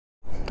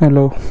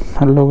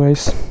Hello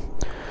guys,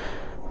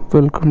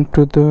 welcome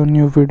to the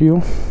new video.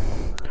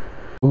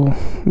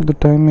 The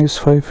time is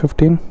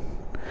 5:15.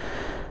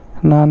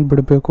 ನಾನು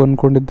ಬಿಡಬೇಕು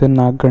ಅಂದ್ಕೊಂಡಿದ್ದೆ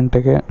 4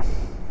 ಗಂಟೆಗೆ.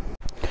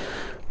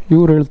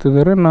 ಇವ್ರು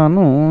ಹೇಳ್ತಿದ್ದಾರೆ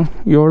ನಾನು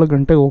 7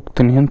 ಗಂಟೆಗೆ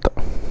ಹೋಗ್ತೀನಿ ಅಂತ.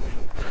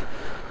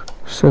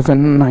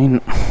 7-9.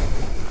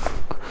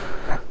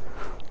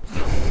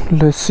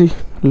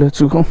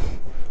 Let's go.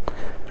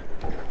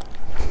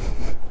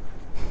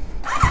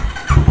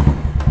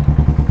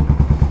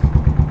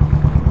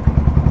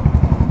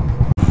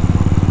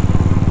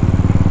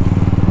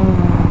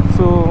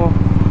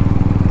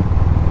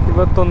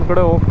 ಇವತ್ತೊಂದು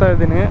ಕಡೆ ಹೋಗ್ತಾ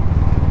ಇದ್ದೀನಿ.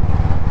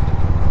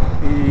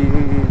 ಈ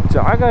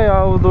ಜಾಗ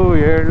ಯಾವುದು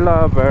ಹೇಳ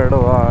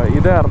ಬೇಡವಾ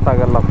ಇದೇ ಅರ್ಥ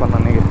ಆಗಲ್ಲಪ್ಪ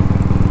ನನಗೆ.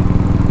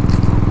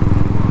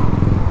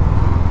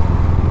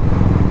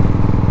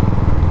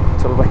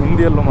 ಸ್ವಲ್ಪ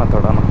ಹಿಂದಿಯಲ್ಲೂ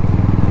ಮಾತಾಡೋಣ.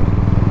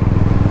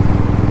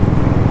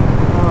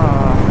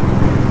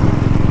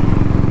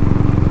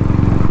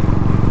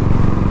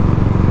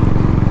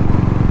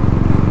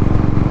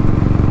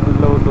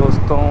 हेलो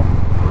दोस्तों,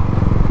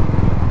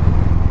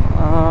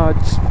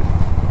 आज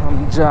हम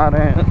जा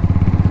रहे हैं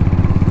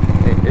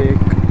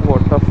एक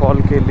वाटरफॉल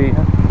के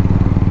लिए.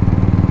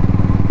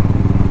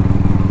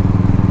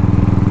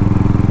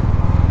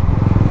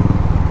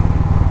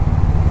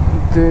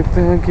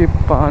 देखते हैं कि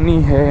पानी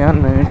है या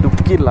नहीं,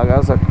 डुबकी लगा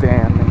सकते हैं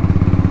या नहीं.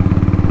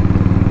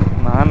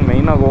 ನಾನು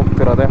ಮೈನಾಗಿ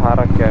ಹೋಗ್ತಿರೋದೆ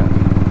ಹಾರಕ್ಕೆ.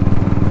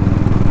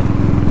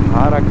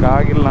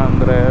 ಹಾರಕ್ಕಾಗಿಲ್ಲ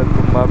ಅಂದರೆ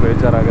ತುಂಬ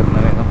ಬೇಜಾರಾಗುತ್ತೆ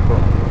ನನಗಂತೂ.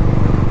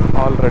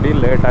 ಆಲ್ರೆಡಿ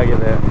ಲೇಟ್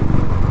ಆಗಿದೆ.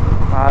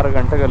 6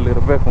 ಗಂಟೆಗೆ ಅಲ್ಲಿ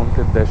ಇರಬೇಕು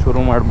ಅಂತಿದ್ದೆ, ಶುರು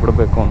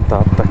ಮಾಡಿಬಿಡ್ಬೇಕು ಅಂತ.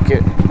 10ಕ್ಕೆ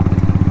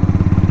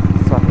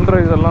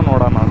ಸನ್ರೈಸ್ ಎಲ್ಲ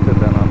ನೋಡೋಣ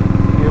ಅಂತಿದ್ದೆ ನಾನು.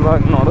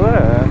 ಇವಾಗ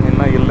ನೋಡಿದ್ರೆ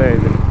ಇನ್ನೂ ಇಲ್ಲೇ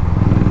ಇದ್ದೀನಿ.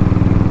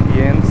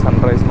 ಏನು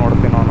ಸನ್ರೈಸ್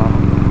ನೋಡ್ತೀನೋ ನಾನು.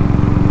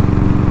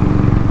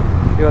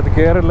 ಇವತ್ತು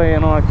ಗೇರೆಲ್ಲ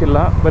ಏನೂ ಹಾಕಿಲ್ಲ,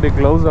 ಬರೀ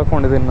ಗ್ಲೌಸ್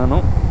ಹಾಕ್ಕೊಂಡಿದ್ದೀನಿ ನಾನು,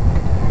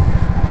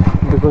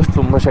 ಬಿಕಾಸ್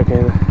ತುಂಬ ಸೆಕೆ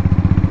ಇದೆ.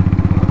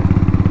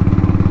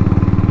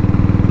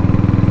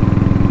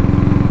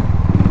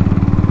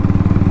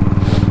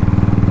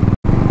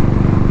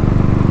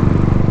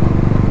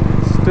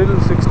 ಸ್ಟಿಲ್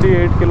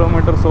 68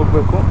 ಕಿಲೋಮೀಟರ್ಸ್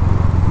ಹೋಗಬೇಕು.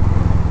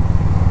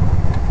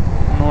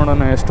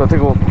 ನೋಡೋಣ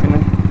ಎಷ್ಟೊತ್ತಿಗೆ ಹೋಗ್ತೀನಿ,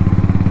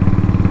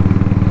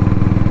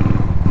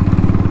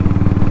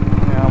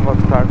 ಯಾವಾಗ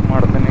ಸ್ಟಾರ್ಟ್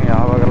ಮಾಡ್ತೀನಿ,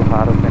 ಯಾವಾಗೆಲ್ಲ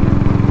ಹಾರುತ್ತೀನಿ.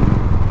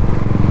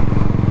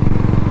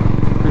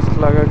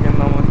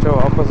 ಬಿಸಿಲಾಗೋಕ್ಕಿಂತ ಮುಂಚೆ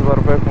ವಾಪಸ್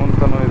ಬರಬೇಕು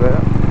ಅಂತಲೂ ಇದೆ.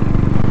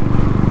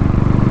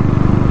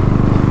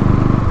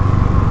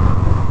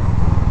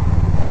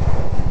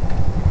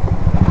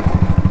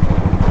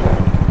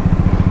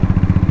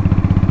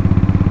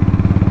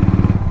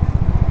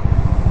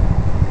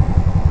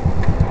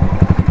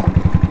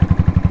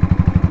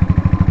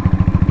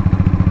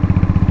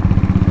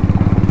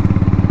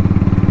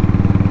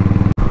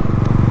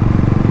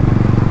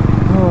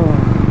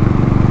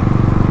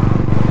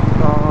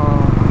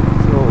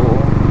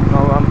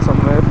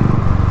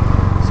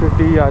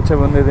 ಆಚೆ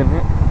ಬಂದಿದ್ದೀನಿ.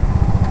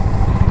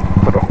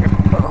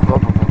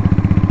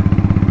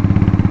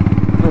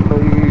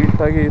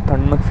 ಲೈಟಾಗಿ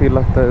ತಣ್ಣಗೆ ಫೀಲ್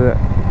ಆಗ್ತಾಯಿದೆ.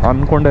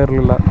 ಅಂದ್ಕೊಂಡೇ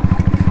ಇರಲಿಲ್ಲ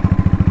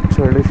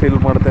ಚಳಿ ಫೀಲ್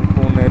ಮಾಡ್ತೇನೆ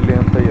ಪುಣೆಯಲ್ಲಿ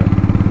ಅಂತ.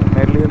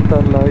 ಎಲ್ಲಿ ಅಂತ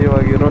ಅಲ್ಲ,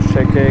 ಇವಾಗಿರೋ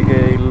ಸೆಕೆಗೆ,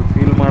 ಇಲ್ಲಿ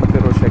ಫೀಲ್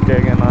ಮಾಡ್ತಿರೋ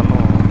ಸೆಕೆಗೆ ನಾನು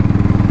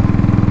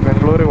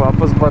ಬೆಂಗಳೂರಿಗೆ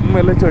ವಾಪಸ್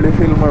ಬಂದಮೇಲೆ ಚಳಿ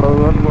ಫೀಲ್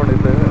ಮಾಡೋದು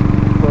ಅಂದ್ಕೊಂಡಿದ್ದೆ.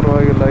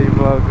 ಪರವಾಗಿಲ್ಲ.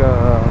 ಇವಾಗ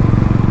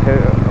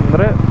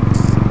ಅಂದರೆ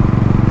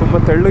ತುಂಬ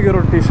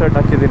ತೆಳ್ಳಗಿರೋ ಟೀ ಶರ್ಟ್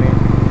ಹಾಕಿದ್ದೀನಿ,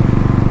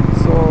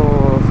 ಸೊ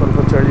ಸ್ವಲ್ಪ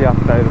ಚಳಿ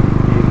ಆಗ್ತಾಯಿದೆ.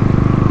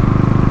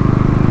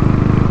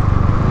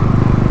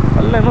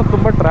 ಅಲ್ಲೇನೋ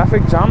ತುಂಬ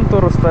ಟ್ರಾಫಿಕ್ ಜಾಮ್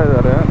ತೋರಿಸ್ತಾ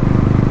ಇದ್ದಾರೆ,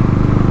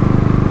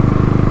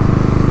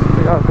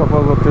 ಯಾಕಪ್ಪ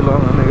ಗೊತ್ತಿಲ್ಲ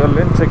ನನಗೆ.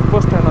 ಅಲ್ಲೇನು ಚೆಕ್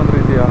ಪೋಸ್ಟ್ ಏನಾದರೂ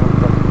ಇದೆಯಾ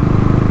ಅಂತ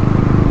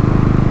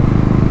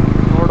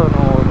ನೋಡೋಣ.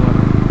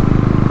 ಹೋದ್ಮೇಲೆ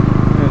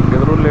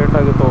ಹೆಂಗಿದ್ರು ಲೇಟ್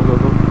ಆಗುತ್ತೆ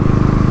ಹೋಗೋದು.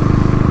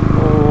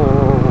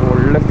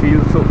 ಒಳ್ಳೆ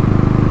ಫೀಲ್ಸು.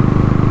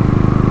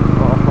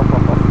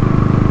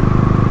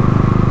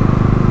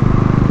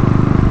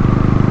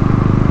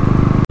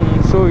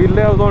 ಸೊ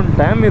ಇಲ್ಲೇ ಯಾವುದೋ ಒಂದು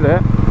ಡ್ಯಾಮ್ ಇದೆ,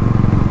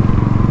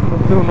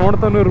 ನೀವು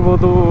ನೋಡ್ತಾನೂ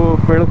ಇರ್ಬೋದು.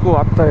 ಬೆಳಕು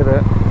ಆಗ್ತಾಯಿದೆ.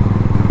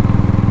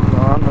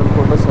 ನಾನು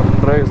ಅಂದ್ಕೊಂಡು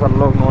ಸನ್ರೈಸ್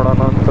ಅಲ್ಲೋಗಿ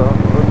ನೋಡೋಣ ಅಂತ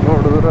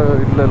ನೋಡಿದ್ರೆ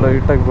ಇಲ್ಲೇ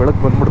ಲೈಟಾಗಿ ಬೆಳಕು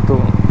ಬಂದ್ಬಿಡ್ತು.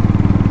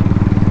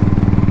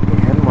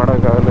 ಏನು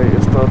ಮಾಡೋಕ್ಕಾಗಲ್ಲ,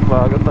 ಎಷ್ಟೊತ್ತು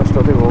ಆಗುತ್ತೆ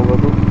ಅಷ್ಟೊತ್ತಿಗೆ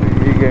ಹೋಗೋದು.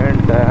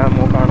 ಈಗೇನು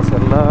ಡ್ಯಾಮು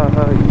ಕಾಣಿಸಲ್ಲ,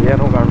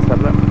 ಏನೂ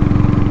ಕಾಣಿಸಲ್ಲ.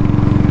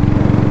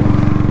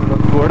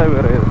 ಇಲ್ಲೊಂದು ಗೋಡೆ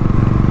ಬೇರೆ ಇದೆ,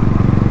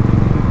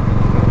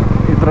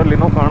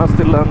 ಇದರಲ್ಲಿನೂ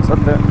ಕಾಣಿಸ್ತಿಲ್ಲ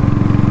ಅನಿಸುತ್ತೆ.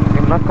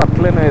 ಇನ್ನು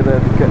ಕತ್ಲೇನೇ ಇದೆ,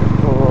 ಅದಕ್ಕೆ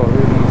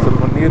ಇಲ್ಲಿ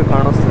ಸ್ವಲ್ಪ ನೀರು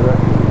ಕಾಣಿಸ್ತಿದೆ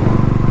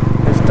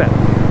ಇಷ್ಟೇ.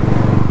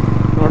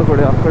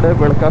 ನೋಡ್ಕೊಡಿ, ಆ ಕಡೆ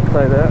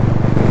ಬೆಳಕಾಗ್ತಾ ಇದೆ,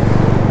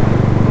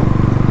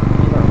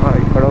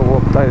 ಈ ಕಡೆ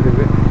ಹೋಗ್ತಾ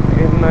ಇದ್ದೀವಿ.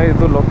 ಇನ್ನು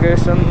ಇದು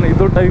ಲೊಕೇಶನ್,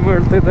 ಇದು ಟೈಮ್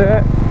ಹೇಳ್ತಿದೆ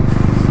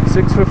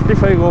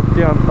 6:55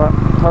 ಹೋಗ್ತೀಯ ಅಂತ.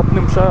 10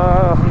 ನಿಮಿಷ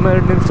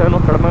 12 ನಿಮಿಷ ಏನೋ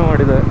ಕಡಿಮೆ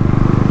ಮಾಡಿದೆ.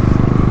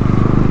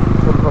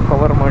 ಸ್ವಲ್ಪ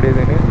ಕವರ್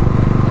ಮಾಡಿದ್ದೀನಿ.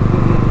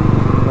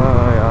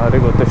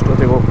 ಯಾರಿಗೆ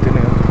ಗೊತ್ತೆಷ್ಟೊತ್ತಿಗೆ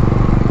ಹೋಗ್ತೀನಿ ಅಂತ.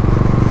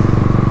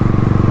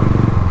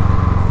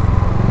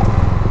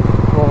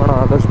 ಹೋಗೋಣ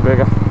ಆದಷ್ಟು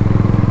ಬೇಗ.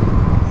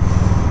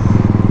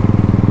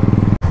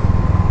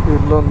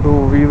 ಇಲ್ಲೊಂದು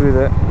ವ್ಯೂ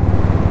ಇದೆ,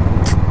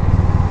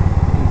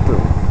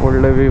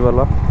 ಒಳ್ಳೆ ವ್ಯೂ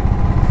ಅಲ್ಲ.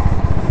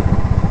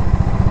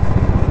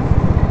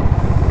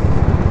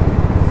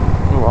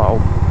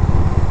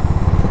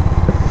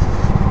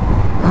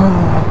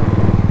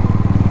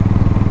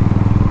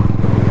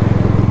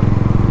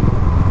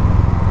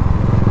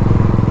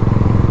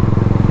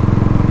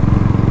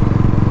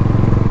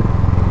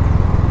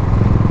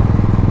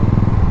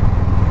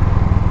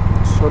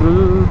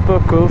 ಸ್ವಲ್ಪ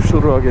ಕರ್ವ್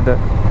ಶುರು ಆಗಿದೆ.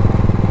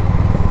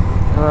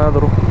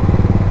 ಆದರೂ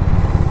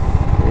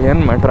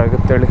ಏನು ಮ್ಯಾಟ್ರ್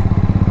ಆಗುತ್ತೆ ಹೇಳಿ.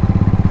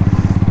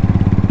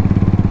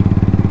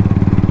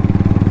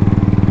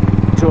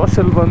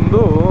 ಜೋಶಲ್ಲಿ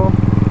ಬಂದು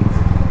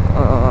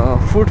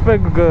ಫುಟ್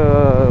ಬ್ಯಾಗ್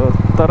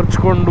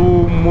ತರ್ಚ್ಕೊಂಡು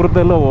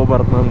ಮುರಿದೆಲ್ಲ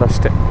ಹೋಗ್ಬಾರ್ದು ನಂದು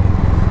ಅಷ್ಟೇ.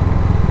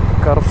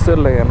 ಕರ್ವ್ಸ್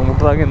ಎಲ್ಲ ಏನು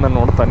ಮುಟ್ದಾಗಿಂದ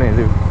ನೋಡ್ತಾನೆ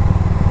ಇದ್ದೀವಿ.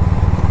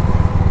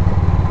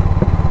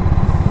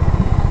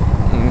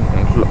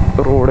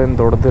 ರೋಡೇನು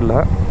ದೊಡ್ಡದಿಲ್ಲ,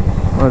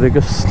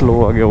 ಅದಕ್ಕೆ ಸ್ಲೋ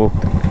ಆಗಿ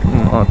ಹೋಗ್ತೀನಿ.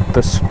 ಮತ್ತು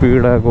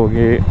ಸ್ಪೀಡಾಗಿ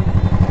ಹೋಗಿ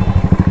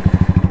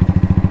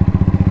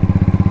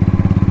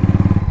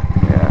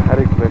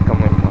ಯಾರಿಗೆ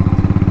ಬೇಕಮ್ಮ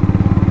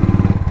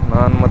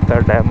ನಾನು ಮತ್ತೆ ಆ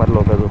ಡ್ಯಾಮಲ್ಲಿ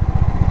ಹೋಗೋದು.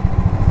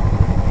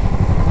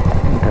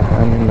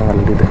 ಡ್ಯಾಮಿನ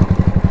ಅಲ್ಲಿದೆ,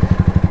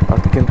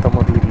 ಅದಕ್ಕಿಂತ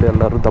ಮೊದಲು ಇಲ್ಲಿ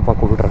ಎಲ್ಲರೂ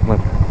ದಬ್ಬಾಕೋಬಿಟ್ರೆ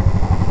ಆಮೇಲೆ.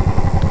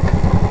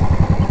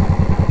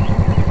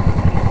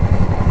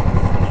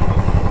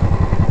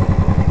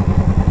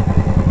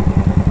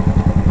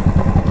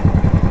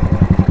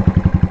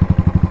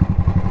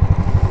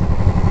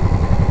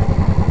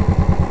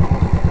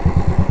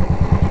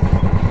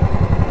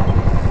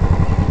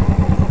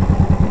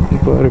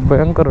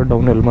 ಭಯಂಕರ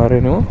ಡೌನ್ ಎಲ್ಲಿ ಮಾರಿ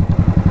ನೀವು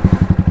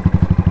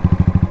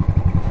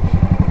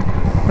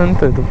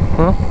ಎಂತ ಇದು?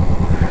 ಹಾಂ,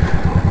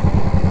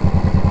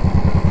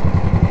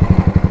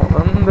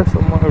 ಒಂದೇ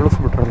ಸುಮ್ಮ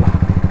ಇಳಿಸ್ಬಿಟ್ರಲ್ಲ.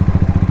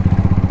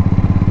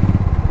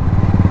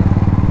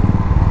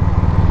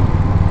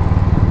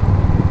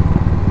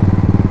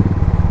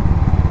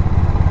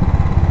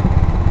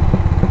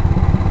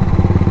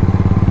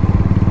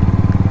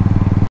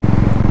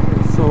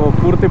 ಸೊ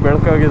ಪೂರ್ತಿ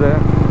ಬೆಳಕಾಗಿದೆ.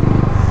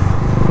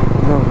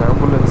 ಇನ್ನೊಂದು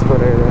ಆ್ಯಂಬುಲೆನ್ಸ್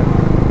ಬೇರೆ ಇದೆ.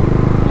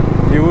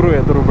 ಇವರು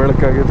ಎದುರು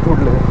ಬೆಳಕಾಗಿದ್ದು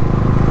ಕೂಡಲೇ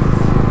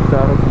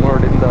ಡಾರ್ಕ್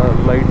ಮೋಡಿಂದ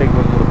ಲೈಟಿಗೆ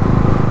ಬಂದ್ಬಿಡುತ್ತೆ.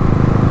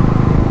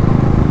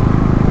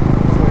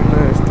 ಸೊ ಇನ್ನೂ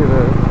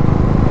ಎಷ್ಟಿದೆ?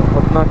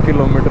 14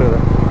 ಕಿಲೋಮೀಟ್ರ್ ಇದೆ.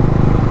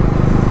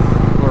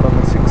 ನೋಡೋಣ,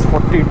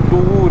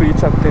 6:42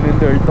 ರೀಚ್ ಆಗ್ತೀನಿ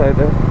ಅಂತ ಹೇಳ್ತಾ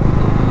ಇದೆ.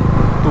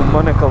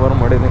 ತುಂಬಾ ಕವರ್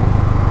ಮಾಡಿದ್ದೀನಿ.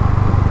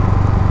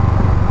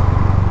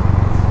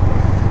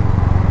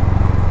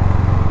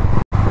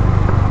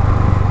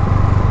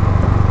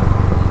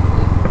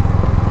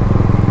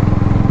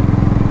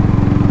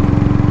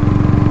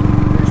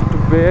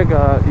 ಬೇಗ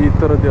ಈ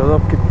ಥರದ್ದು ಯಾವುದೋ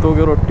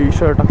ಕಿತ್ತೋಗಿರೋ ಟೀ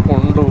ಶರ್ಟ್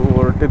ಹಾಕ್ಕೊಂಡು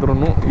ಹೊರಟಿದ್ರು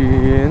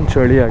ಏನು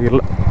ಚಳಿ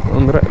ಆಗಿಲ್ಲ,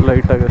 ಅಂದರೆ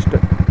ಲೈಟಾಗಷ್ಟೆ.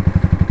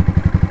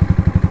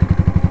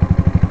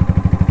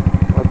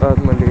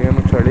 ಅದಾದಮೇಲೆ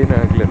ಏನು ಚಳಿನೇ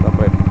ಆಗಲಿಲ್ಲ.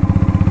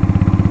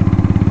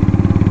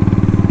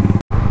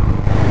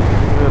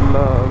 ಇವೆಲ್ಲ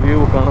ವ್ಯೂ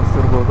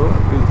ಕಾಣಿಸ್ತಿರ್ಬೋದು.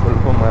 ಇಲ್ಲಿ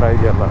ಸ್ವಲ್ಪ ಮರ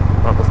ಇದೆಯಲ್ಲ,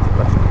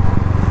 ಕಾಣಿಸ್ತಿಲ್ಲ ಅಷ್ಟೇ.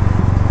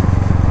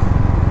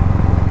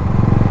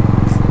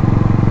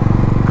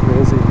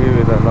 ಕ್ರೇಜಿ ವ್ಯೂ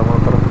ಇದೆ ಅಲ್ಲ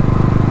ಮಾತ್ರ.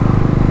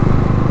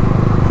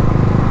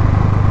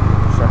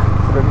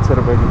 ಫ್ರೆಂಡ್ಸ್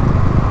ಇರಬೇಕಿತ್ತು.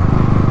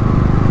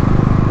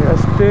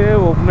 ಎಷ್ಟೇ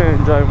ಒಬ್ಬನೇ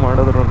ಎಂಜಾಯ್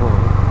ಮಾಡಿದ್ರು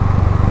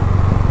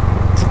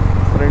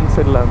ಫ್ರೆಂಡ್ಸ್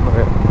ಇಲ್ಲ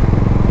ಅಂದರೆ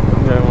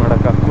ಎಂಜಾಯ್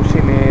ಮಾಡೋಕ್ಕೆ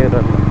ಖುಷಿನೇ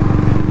ಇರಲ್ಲ.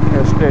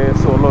 ಎಷ್ಟೇ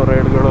ಸೋಲೋ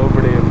ರೈಡ್ಗಳು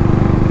ಬಿಡಿ,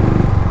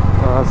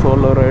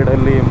 ಸೋಲೋ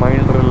ರೈಡಲ್ಲಿ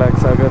ಮೈಂಡ್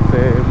ರಿಲ್ಯಾಕ್ಸ್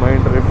ಆಗುತ್ತೆ,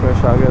 ಮೈಂಡ್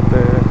ರಿಫ್ರೆಶ್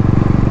ಆಗುತ್ತೆ.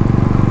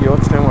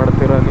 ಯೋಚನೆ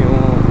ಮಾಡ್ತೀರ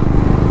ನೀವು,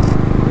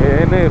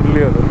 ಏನೇ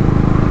ಇರಲಿ ಅದು.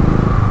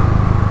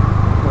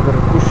 ಅದರ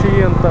ಖುಷಿ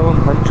ಅಂತ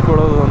ಒಂದು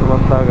ಹಂಚ್ಕೊಳ್ಳೋದು ಒಂದು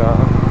ಬಂದಾಗ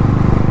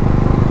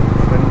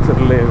ಫ್ರೆಂಡ್ಸ್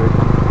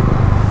ಇರಲೇಬೇಕು.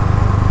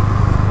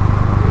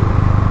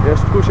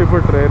 ಎಷ್ಟು ಖುಷಿ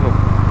ಪಟ್ರೇನು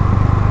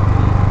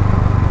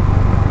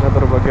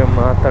ಅದ್ರ ಬಗ್ಗೆ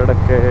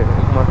ಮಾತಾಡೋಕ್ಕೆ,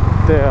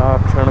 ಮತ್ತೆ ಆ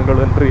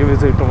ಕ್ಷಣಗಳನ್ನು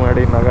ರಿವಿಸಿಟ್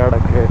ಮಾಡಿ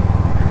ನಗಾಡೋಕ್ಕೆ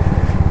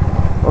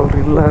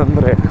ಅವರಿಲ್ಲ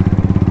ಅಂದರೆ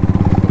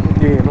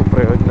ಏನು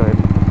ಪ್ರಯೋಜನ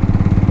ಇಲ್ಲ.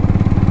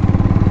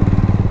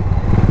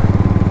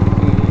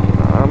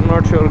 I am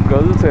not sure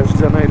girls ಎಷ್ಟು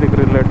ಜನ ಇದಕ್ಕೆ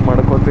ರಿಲೇಟ್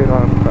ಮಾಡ್ಕೋತೀರಾ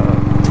ಅಂತ,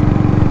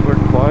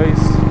 ಬಟ್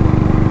ಬಾಯ್ಸ್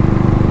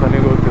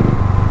ನನಗೆ ಗೊತ್ತಿದೆ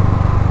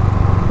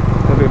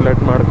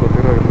ರಿಲೇಟ್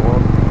ಮಾಡ್ಕೋತಿರೋ ಇಲ್ವೋ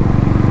ಅಂತ.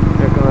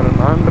 ಯಾಕಂದರೆ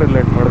ನಾನು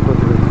ರಿಲೇಟ್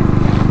ಮಾಡ್ಕೋತೀವಿ.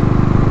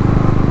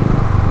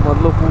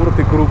 ಮೊದಲು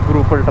ಪೂರ್ತಿ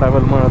ಗ್ರೂಪಲ್ಲಿ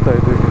ಟ್ರಾವೆಲ್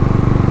ಮಾಡ್ತಾಯಿದ್ವಿ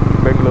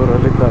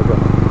ಬೆಂಗಳೂರಲ್ಲಿದ್ದಾಗ.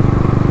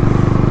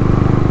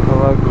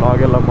 ಅವಾಗ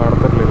ಬ್ಲಾಗೆಲ್ಲ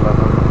ಮಾಡ್ತಿರ್ಲಿಲ್ಲ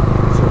ನಾನು.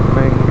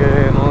 ಸುಮ್ಮನೆ ಹಿಂಗೆ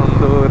ಏನೋ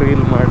ಒಂದು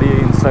ರೀಲ್ ಮಾಡಿ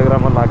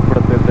ಇನ್ಸ್ಟಾಗ್ರಾಮಲ್ಲಿ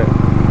ಹಾಕ್ಬಿಡ್ತಿದ್ದೆ.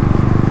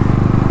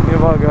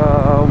 ಇವಾಗ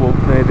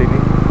ಒಬ್ಬನೇ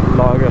ಇದ್ದೀನಿ,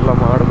 ಬ್ಲಾಗೆಲ್ಲ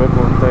ಮಾಡಬೇಕು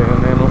ಅಂತ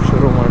ಏನೇನೋ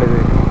ಶುರು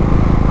ಮಾಡಿದ್ದೀನಿ.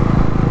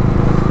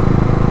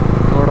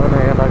 ನೋಡೋಣ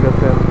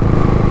ಏನಾಗುತ್ತೆ ಅಂತ.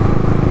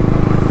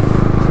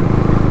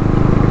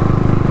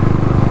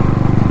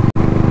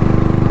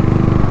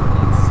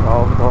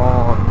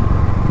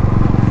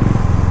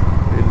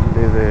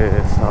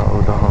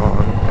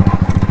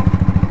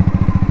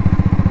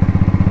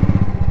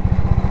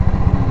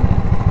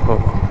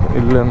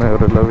 ಇಲ್ಲೇನೇ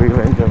ಇವರೆಲ್ಲ ವ್ಯೂ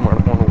ಎಂಜಾಯ್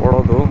ಮಾಡ್ಕೊಂಡು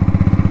ಓಡೋದು.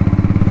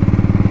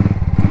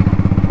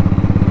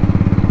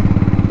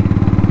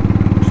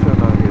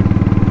 ಚೆನ್ನಾಗಿದೆ.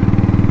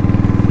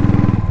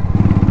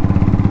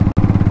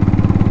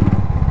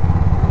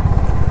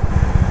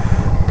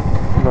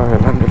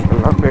 ಇವಾಗೆಲ್ಲ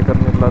ನಿಲ್ಲಲ್ಲ,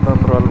 ಬೇಕಾದ್ರೆ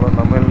ನಿಲ್ಲದಂದ್ರು ಅಲ್ಲಿ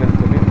ಬಂದು ಆಮೇಲೆ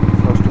ನಿಲ್ತೀನಿ.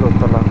 ಫಸ್ಟ್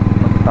ಗೊತ್ತಲ್ಲ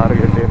ನಮ್ಮ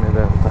ಟಾರ್ಗೆಟ್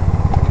ಏನಿದೆ ಅಂತ.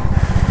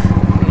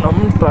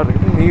 ನಮ್ಮ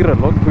ಟಾರ್ಗೆಟ್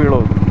ನೀರಲ್ಲಿ ಹೋಗಿ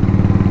ಬೀಳೋದು,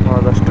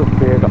 ಆದಷ್ಟು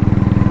ಬೇಗ.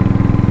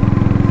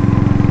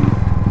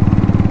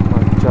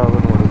 ಮಜ್ಜಾಗ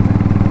ನೋಡುತ್ತೆ.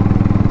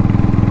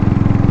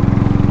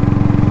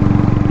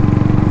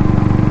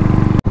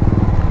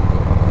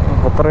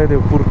 ಹತ್ತಿರ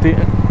ಇದೀವಿ ಪೂರ್ತಿ.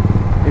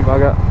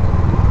 ಇವಾಗ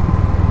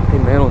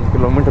ಇನ್ನೇನು 1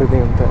 ಕಿಲೋಮೀಟ್ರ್ ಇದೆ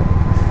ಅಂತೆ.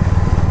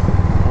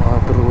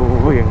 ಆದರೂ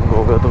ಹೆಂಗೆ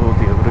ಹೋಗೋದು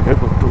ದೇವರಿಗೆ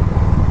ಗೊತ್ತು.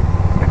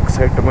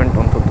 ಎಕ್ಸೈಟ್ಮೆಂಟ್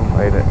ಅಂತೂ ತುಂಬ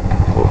ಇದೆ.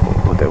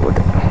 ಓದೆ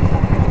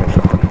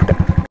ಬಂದ್ಬಿಟ್ಟೆ.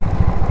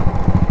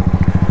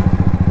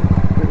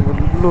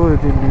 ಎಲ್ಲೋ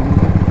ಇದ್ದೀನಿ,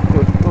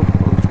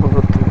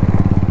 ಬರುತ್ತೆ.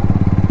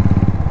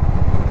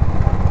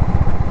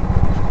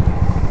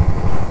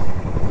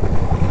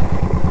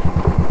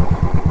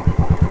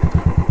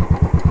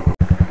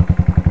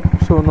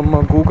 ಸೊ ನಮ್ಮ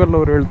ಗೂಗಲ್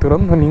ಅವ್ರು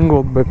ಹೇಳ್ತಿರೋದು ನಾನು ಹಿಂಗೆ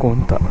ಹೋಗ್ಬೇಕು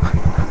ಅಂತ.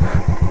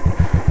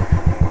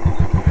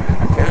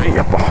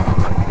 ಅಯ್ಯಪ್ಪ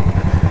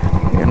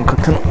ಏನು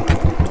ಕಥೆ.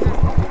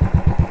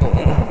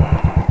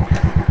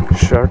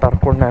 ಶರ್ಟ್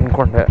ಹರ್ಕೊಂಡೆ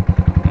ಅಂದ್ಕೊಂಡೆ,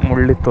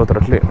 ಮುಳ್ಳಿತ್ತು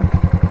ಅದರಲ್ಲಿ.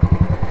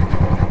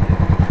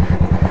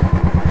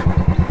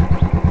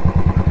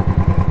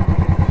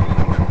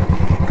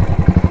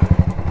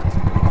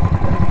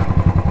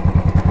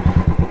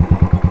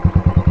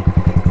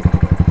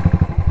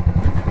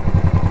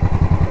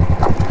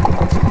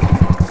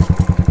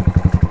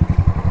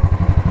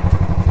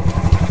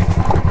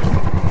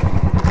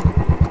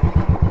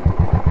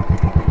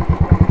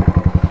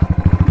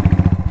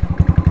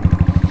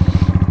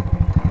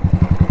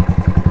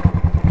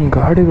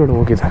 ಗಾಡಿಗಳು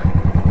ಹೋಗಿದೆ,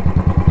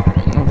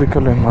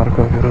 ಅದಕ್ಕೆಲ್ಲ ಏನು ಮಾರ್ಕ್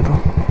ಆಗಿರೋದು.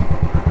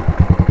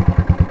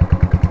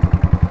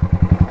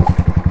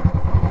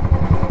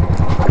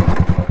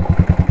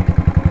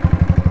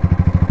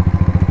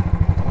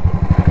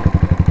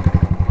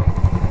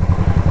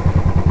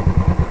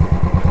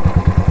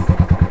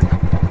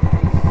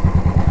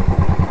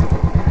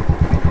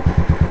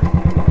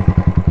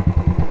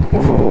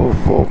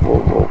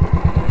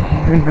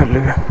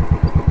 ಇನ್ನಲ್ಲಿಗೆ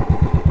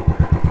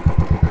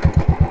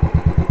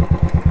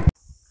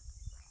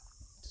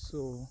ಸೊ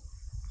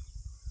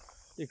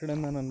ಈ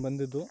ಕಡೆಯಿಂದ ನಾನು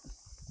ಬಂದಿದ್ದು,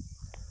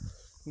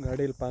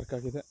 ಗಾಡೀಲಿ ಪಾರ್ಕ್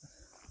ಆಗಿದೆ.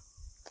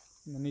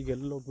 ನನಗೆ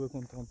ಎಲ್ಲಿ ಹೋಗ್ಬೇಕು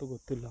ಅಂತೂ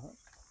ಗೊತ್ತಿಲ್ಲ,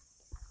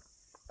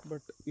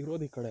 ಬಟ್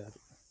ಇರೋದು ಈ ಕಡೆ. ಅದು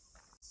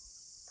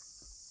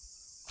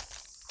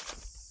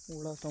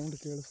ಹುಳ ಸೌಂಡ್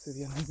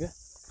ಕೇಳಿಸ್ತಿದೆಯಾ ನನಗೆ?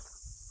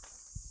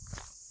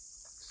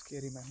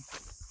 ಸ್ಕೇರಿ ಮ್ಯಾನ್,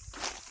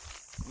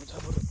 ಮಜಾ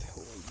ಬರುತ್ತೆ.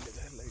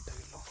 ಇಲ್ಲಿದೆ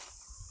ಲೈಟಾಗಿಲ್ಲ.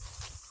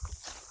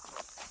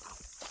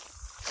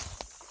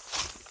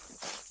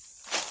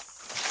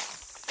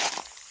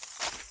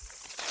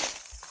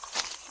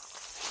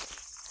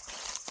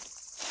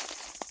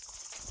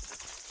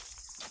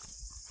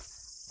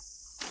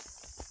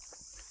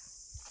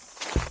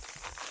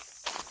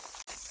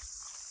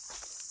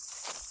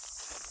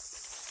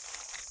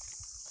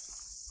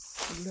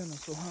 ಇಲ್ಲೇನು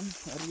Sohan,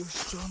 are you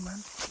sure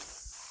man?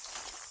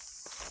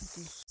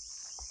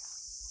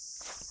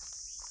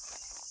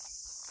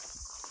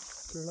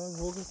 ಕೆಳಗೆ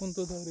ಹೋಗಕ್ಕಂತ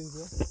ದಾರಿ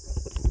ಇದೆ.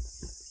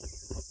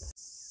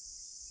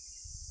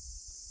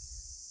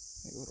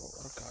 ಇವರು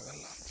ವರ್ಕ್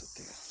ಆಗಲ್ಲ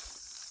ಅನ್ಸುತ್ತೆ.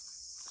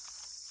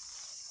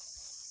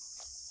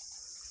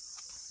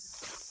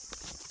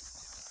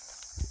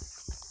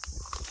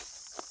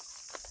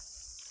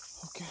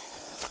 Okay,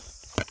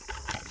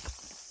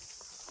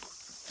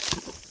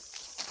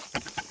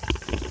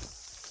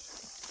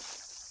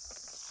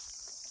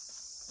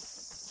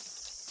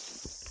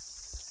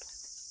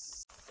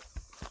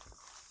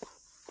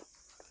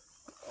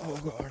 oh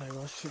god, I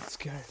was shit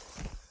scared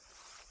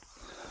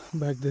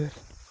back there.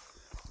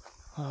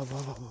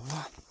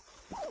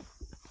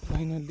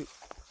 Finally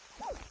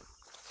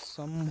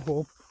some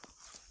hope.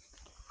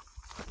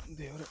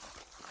 ದೇವ್ರೆ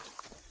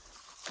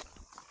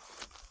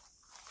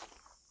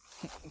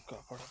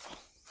ಕಾಪಾಡಪ್ಪ.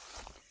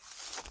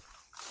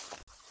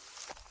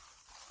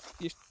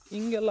 ಇಷ್ಟು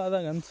ಹಿಂಗೆಲ್ಲ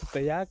ಆದಾಗ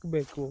ಅನಿಸುತ್ತೆ, ಯಾಕೆ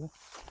ಬೇಕು?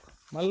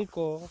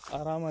 ಮಲ್ಕೋ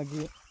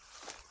ಆರಾಮಾಗಿ.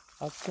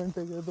 10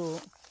 ಗಂಟೆಗೆ ಅದು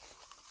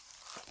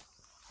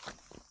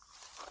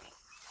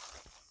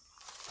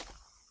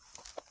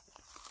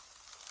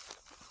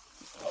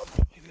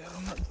ಇಲ್ಲಾರು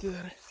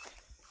ನಡ್ತಿದ್ದಾರೆ.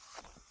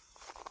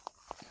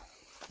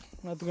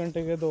 10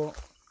 ಗಂಟೆಗೆ ಅದು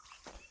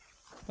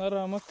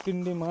ಆರಾಮಾಗಿ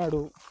ತಿಂಡಿ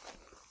ಮಾಡು,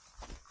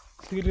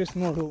 ಸೀರೀಸ್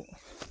ನೋಡು.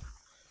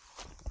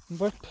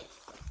 ಬಟ್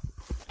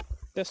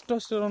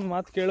ಟೆಸ್ಟೋಸ್ಟೆರೋನ್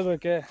ಮಾತು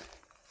ಕೇಳಬೇಕೆ?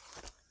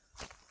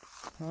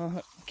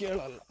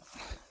 ಕೇಳಲ್ಲ.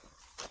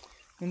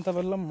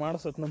 ಇಂಥವೆಲ್ಲ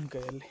ಮಾಡಿಸತ್ತೆ ನಮ್ಮ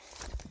ಕೈಯಲ್ಲಿ.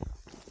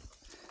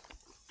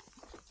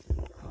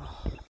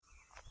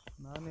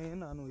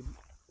 ನಾನು ಇಲ್ಲಿ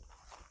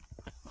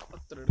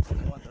ಹತ್ರ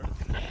ಹಿಡ್ಕೊಂಡು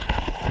ಮಾತಾಡ್ತೀನಿ.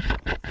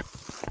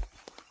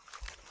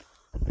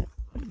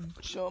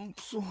 ಜಂಪ್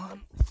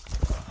ಸುಹಾನ್.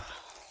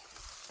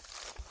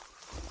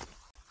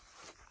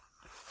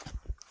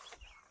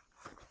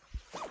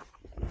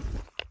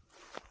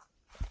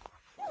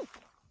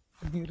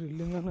 ನೀರು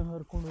ಇಲ್ಲಿಂದನೇ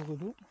ಹರ್ಕೊಂಡು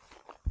ಹೋಗೋದು,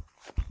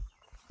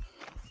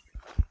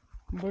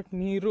 ಬಟ್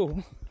ನೀರು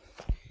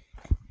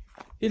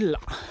ಇಲ್ಲ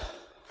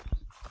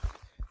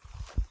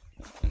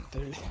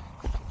ಅಂತೇಳಿ.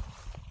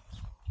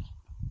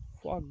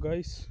 ಫಾಕ್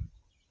ಗೈಸ್,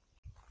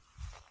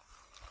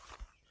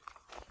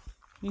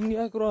 ಹಿಂಗೆ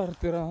ಯಾಕ್ರೋ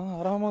ಹರ್ತೀರಾ?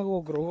 ಆರಾಮಾಗಿ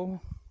ಹೋಗ್ರು.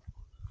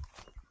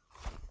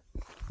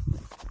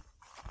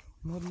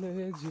 ಮೊದಲೇ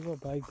ಜೀವ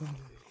ಬಾಯಿಗೆ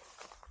ಬಂದಿದೆ.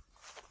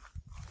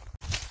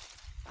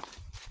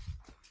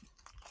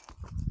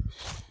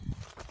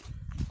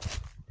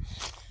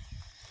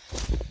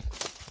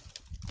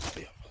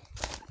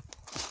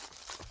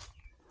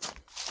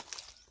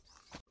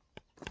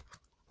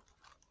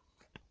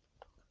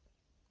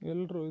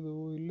 ಎಲ್ಲರೂ ಇದು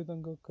ಇಲ್ಲಿ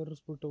ತನಕ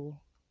ಕರೆಸ್ಬಿಟ್ಟು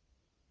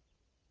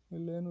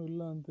ಇಲ್ಲೇನು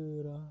ಇಲ್ಲ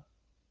ಅಂತಿದ್ದೀರಾ.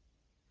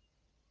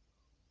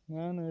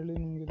 ನಾನು ಹೇಳಿ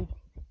ನಿಮಗಿದು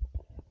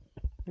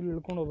ಇಲ್ಲಿ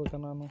ಇಳ್ಕೊಂಡು ಹೋಗ್ಬೇಕಾ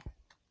ನಾನು?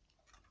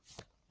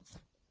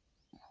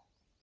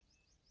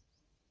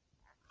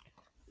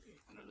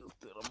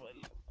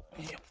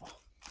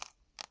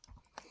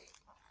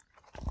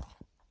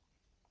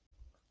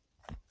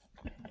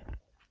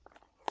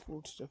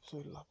 ಫುಡ್ ಸ್ಟೆಪ್ಸು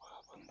ಇಲ್ಲಪ್ಪ,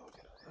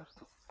 ಬಂದೋಗಿರೋ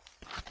ಯಾರ್ದು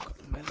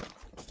ಕಲ್ಮೇಲೆ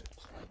ಫುಡ್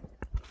ಸ್ಟೆಪ್ಸ್,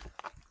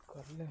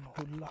 ಕಲ್ಲೇನು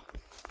ಹುಲ್ಲ.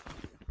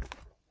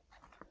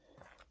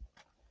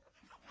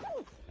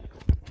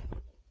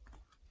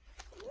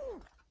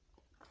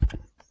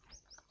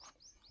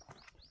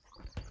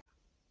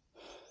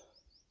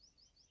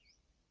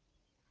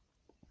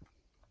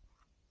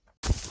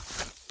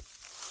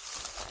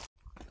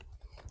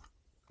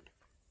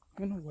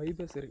 ಏನು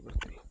ವೈಬೇ ಸರಿ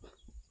ಬರ್ತಿಲ್ಲ.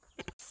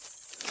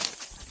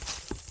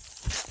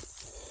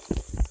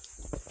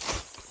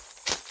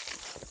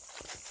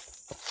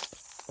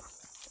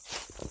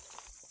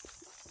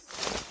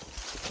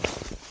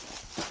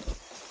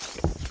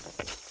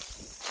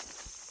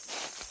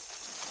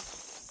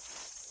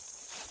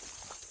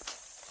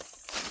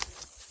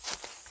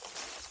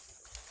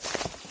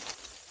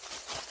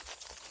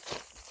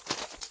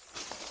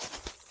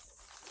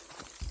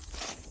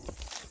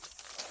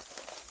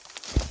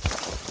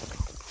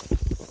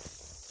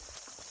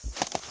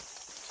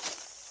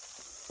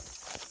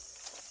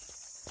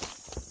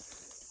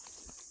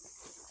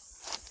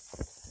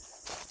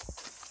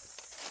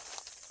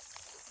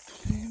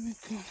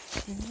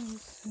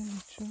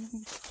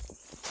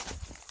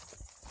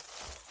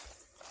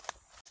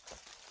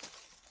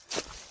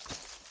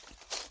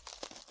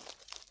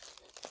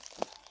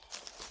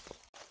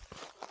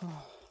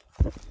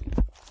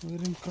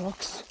 Wearing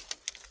Crocs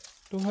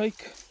to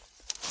hike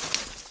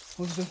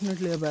was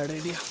definitely a bad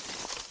idea.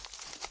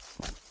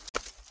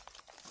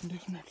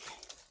 Definitely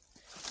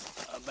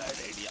a bad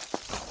idea.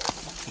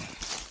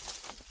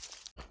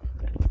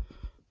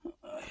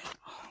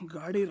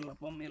 ಗಾಡಿ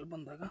ಇರಲ್ಲಪ್ಪ ಮೇಲೆ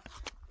ಬಂದಾಗ.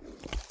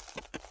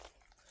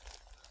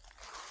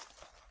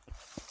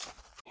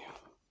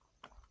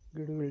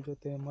 ಗಿಡಗಳ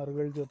ಜೊತೆ,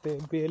 ಮರಗಳ ಜೊತೆ,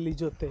 ಬೇಲಿ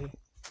ಜೊತೆ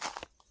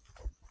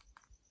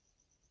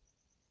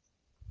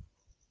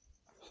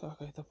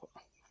ಸಾಕಾಯ್ತಪ್ಪ.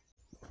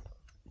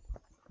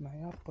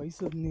 ನಯ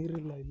ಪೈಸದ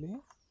ನೀರಿಲ್ಲ ಇಲ್ಲಿ,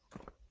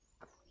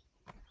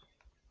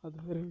 ಅದು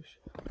ಬೇರೆ ವಿಷಯ.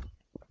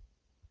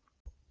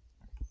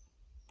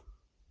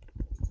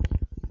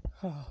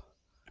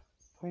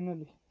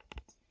 ಫೈನಲಿ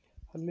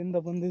ಅಲ್ಲಿಂದ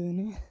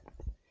ಬಂದಿದ್ದೀನಿ.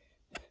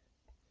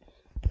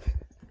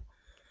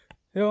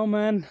 ಯೋ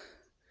ಮ್ಯಾನ್,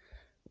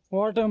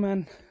 ವಾಟರ್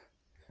ಮ್ಯಾನ್,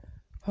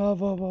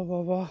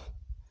 ಬಾ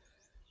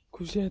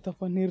ಖುಷಿ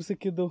ಆಯ್ತಪ್ಪ ನೀರು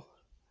ಸಿಕ್ಕಿದ್ದು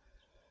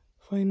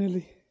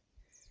ಫೈನಲಿ.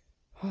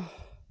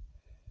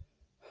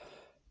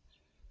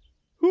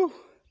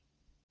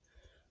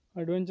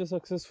 Adventure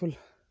successful.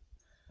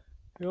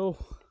 ಯೋ,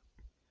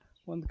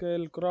 ಒಂದು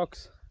ಕೈಯಲ್ಲಿ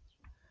ಕ್ರಾಕ್ಸ್,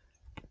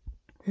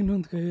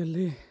 ಇನ್ನೊಂದು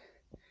ಕೈಯಲ್ಲಿ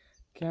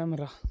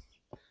ಕ್ಯಾಮ್ರಾ.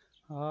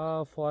 ಆ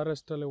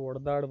ಫಾರೆಸ್ಟಲ್ಲಿ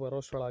ಒಡೆದಾಡಿ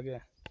ಬರೋಷ್ಟೊಳಗೆ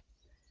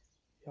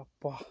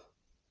ಯಪ್ಪ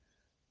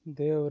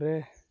ದೇವ್ರೇ,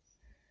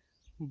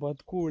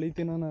 ಬದುಕು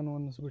ಉಳಿತೀನ ನಾನು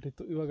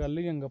ಅನ್ನಿಸ್ಬಿಟ್ಟಿತ್ತು. ಇವಾಗ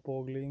ಅಲ್ಲಿಗೆ ಹೆಂಗಪ್ಪ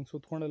ಹೋಗ್ಲಿ? ಹಿಂಗೆ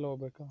ಸುತ್ಕೊಂಡೆಲ್ಲ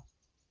ಹೋಗ್ಬೇಕಾ?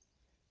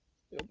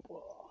 ಯಪ್ಪ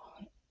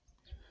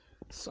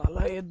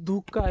साला ये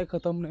दुख का है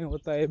ख़त्म नहीं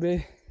होता है बे,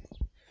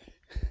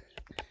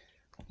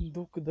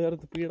 दुख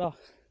दर्द पीड़ा.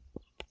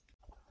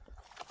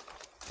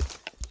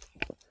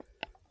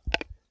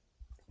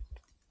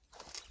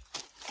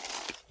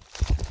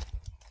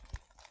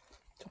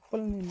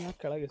 ಚಪ್ಪಲ್ ನೀನು ಯಾಕೆ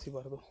ಕೆಳಗೆ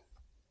ಎಸಿಬಾರ್ದು?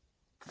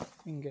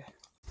 ಹಿಂಗೆ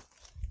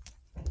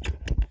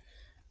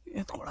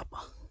ಎತ್ಕೊಳಪ್ಪ.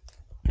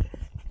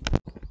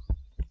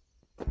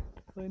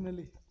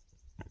 Finally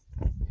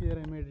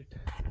here I made it.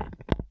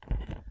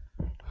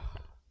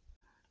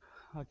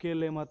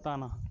 अकेले मत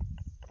आना,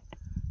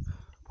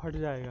 फट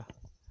जाएगा,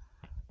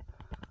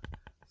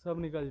 सब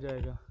निकल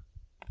जाएगा.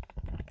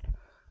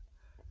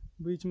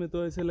 बीच में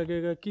तो ऐसे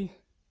लगेगा कि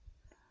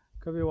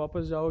कभी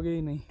वापस जाओगे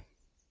ही नहीं.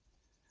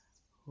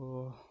 ಓ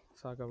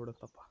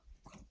ಸಾಕಾಗ್ಬಿಡುತ್ತಪ್ಪ.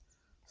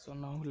 ಸೊ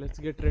ನಾವು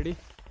ಲೆಟ್ಸ್ ಗೆಟ್ ರೆಡಿ.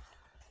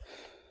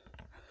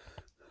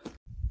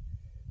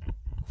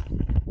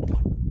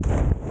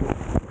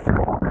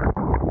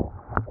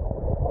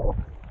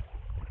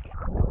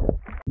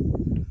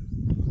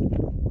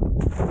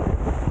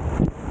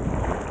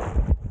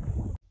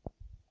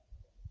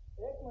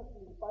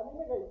 पानी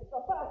में गई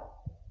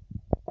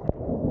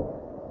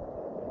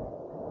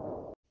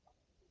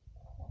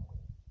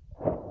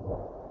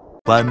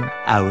 1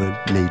 hour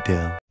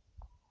later.